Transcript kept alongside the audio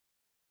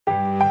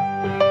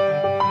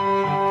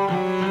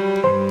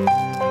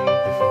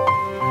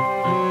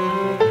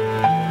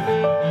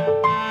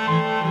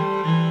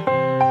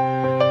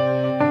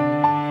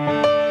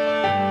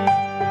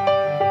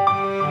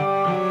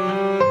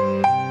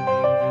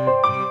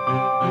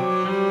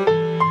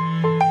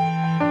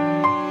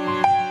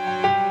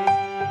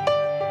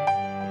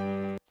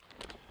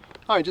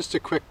Hi, just a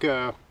quick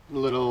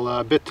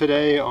little bit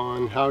today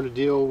on how to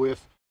deal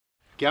with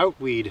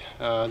goutweed,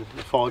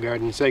 the fall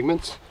garden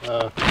segments.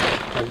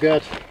 I've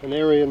got an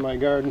area in my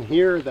garden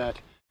here that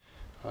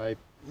I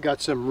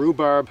got some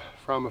rhubarb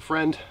from a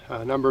friend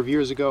a number of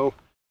years ago,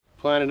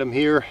 planted them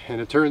here,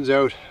 and it turns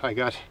out I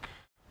got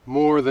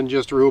more than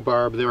just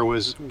rhubarb. There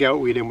was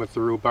goutweed in with the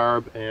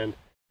rhubarb, and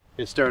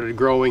it started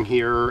growing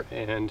here,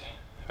 and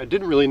I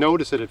didn't really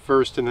notice it at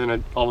first, and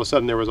then all of a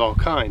sudden there was all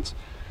kinds.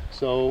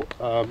 So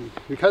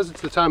because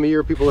it's the time of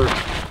year people are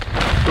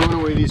throwing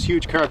away these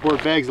huge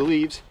cardboard bags of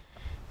leaves,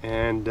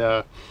 and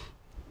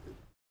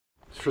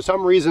for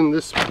some reason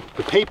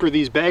the paper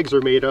these bags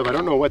are made of, I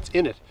don't know what's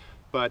in it,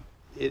 but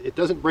it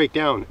doesn't break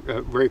down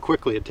very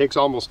quickly. It takes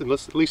almost, at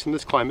least in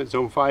this climate,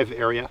 zone 5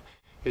 area,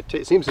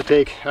 it seems to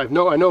take, I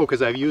know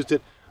because I've used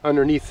it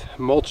underneath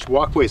mulched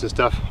walkways and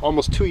stuff,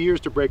 almost 2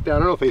 years to break down. I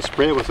don't know if they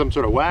spray it with some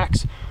sort of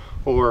wax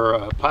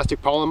or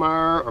plastic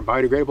polymer or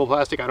biodegradable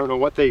plastic. I don't know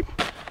what they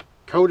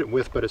coat it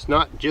with, but it's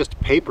not just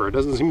paper. It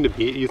doesn't seem to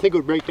be. You think it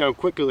would break down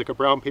quickly like a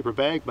brown paper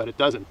bag, but it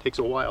doesn't. It takes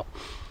a while.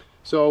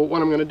 So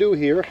what I'm going to do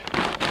here,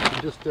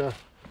 just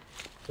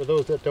for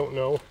those that don't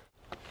know,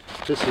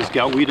 this is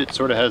goutweed. It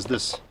sort of has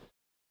this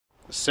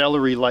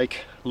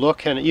celery-like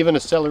look and even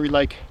a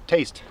celery-like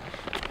taste.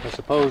 I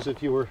suppose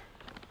if you were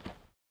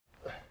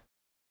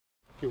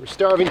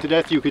starving to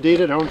death, you could eat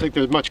it. I don't think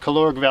there's much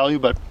caloric value,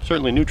 but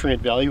certainly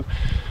nutrient value.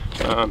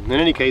 In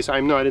any case,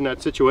 I'm not in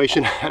that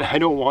situation and I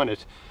don't want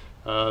it.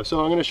 So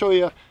I'm going to show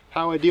you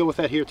how I deal with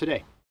that here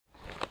today.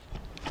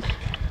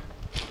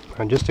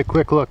 And just a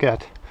quick look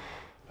at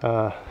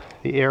the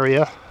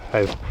area.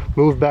 I've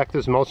moved back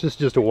this mulch. This is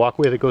just a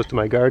walkway that goes to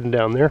my garden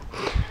down there.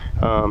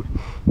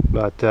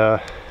 But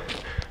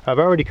I've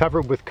already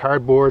covered with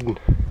cardboard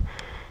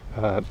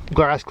and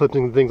grass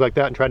clippings and things like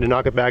that and tried to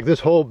knock it back. This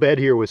whole bed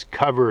here was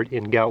covered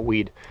in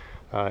goutweed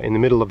in the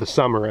middle of the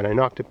summer, and I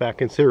knocked it back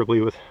considerably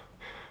with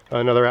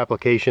another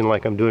application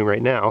like I'm doing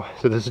right now.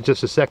 So this is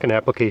just a second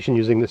application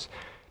using this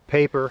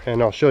paper,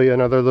 and I'll show you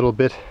another little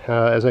bit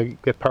as I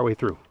get partway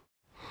through.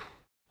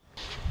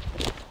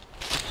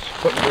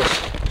 Put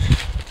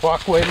this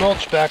walkway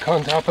mulch back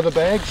on top of the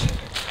bags,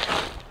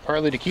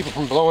 partly to keep it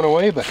from blowing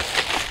away, but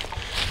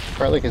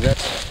partly because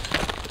that's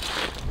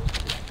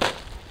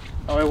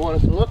how I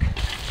want it to look.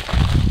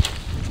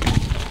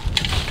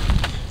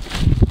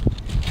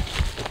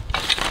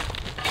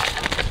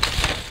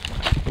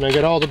 When I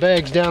get all the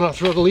bags down, I'll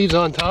throw the leaves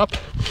on top.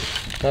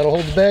 That'll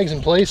hold the bags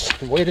in place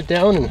and weight it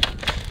down and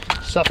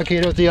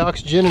suffocate out the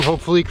oxygen and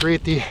hopefully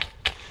create the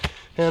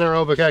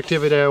anaerobic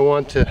activity I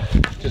want to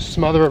just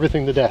smother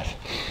everything to death.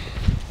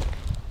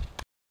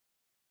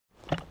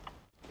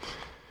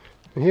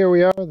 And here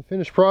we are, the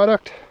finished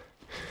product.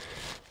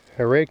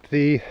 I raked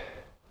the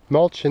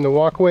mulch in the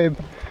walkway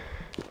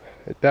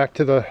back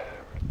to the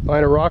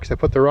line of rocks. I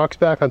put the rocks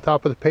back on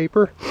top of the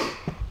paper.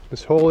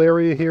 This whole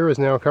area here is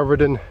now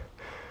covered in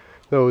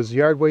those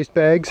yard waste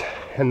bags,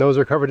 and those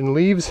are covered in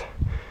leaves,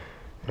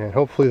 and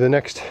hopefully the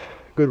next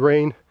good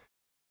rain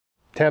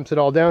tamps it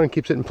all down and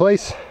keeps it in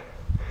place,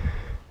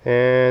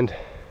 and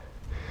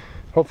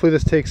hopefully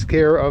this takes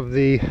care of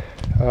the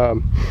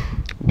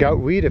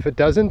goutweed. If it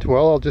doesn't,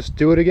 well, I'll just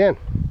do it again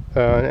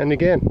and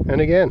again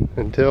and again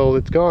until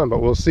it's gone, but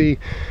we'll see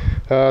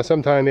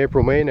sometime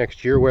April, May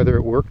next year whether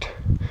it worked.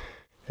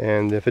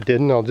 And if it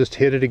didn't, I'll just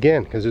hit it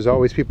again, because there's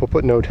always people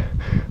putting out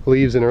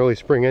leaves in early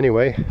spring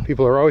anyway.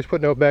 People are always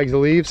putting out bags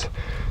of leaves,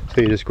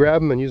 so you just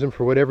grab them and use them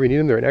for whatever you need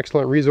them. They're an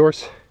excellent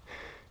resource.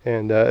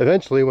 And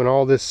eventually, when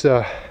all this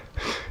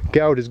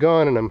gout is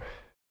gone and I'm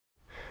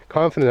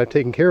confident I've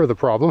taken care of the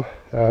problem,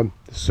 the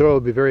soil will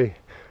be very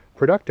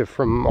productive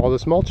from all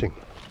this mulching.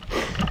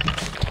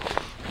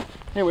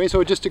 Anyway,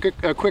 so just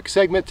a quick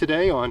segment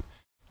today on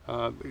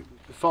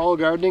fall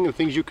gardening and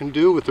things you can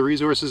do with the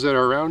resources that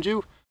are around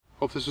you.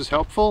 Hope this was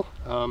helpful.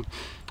 I'm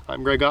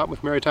Greg Ott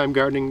with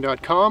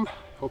maritimegardening.com.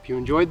 Hope you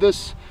enjoyed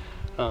this.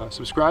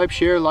 Subscribe,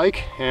 share,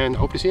 like, and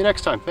hope to see you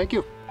next time. Thank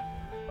you.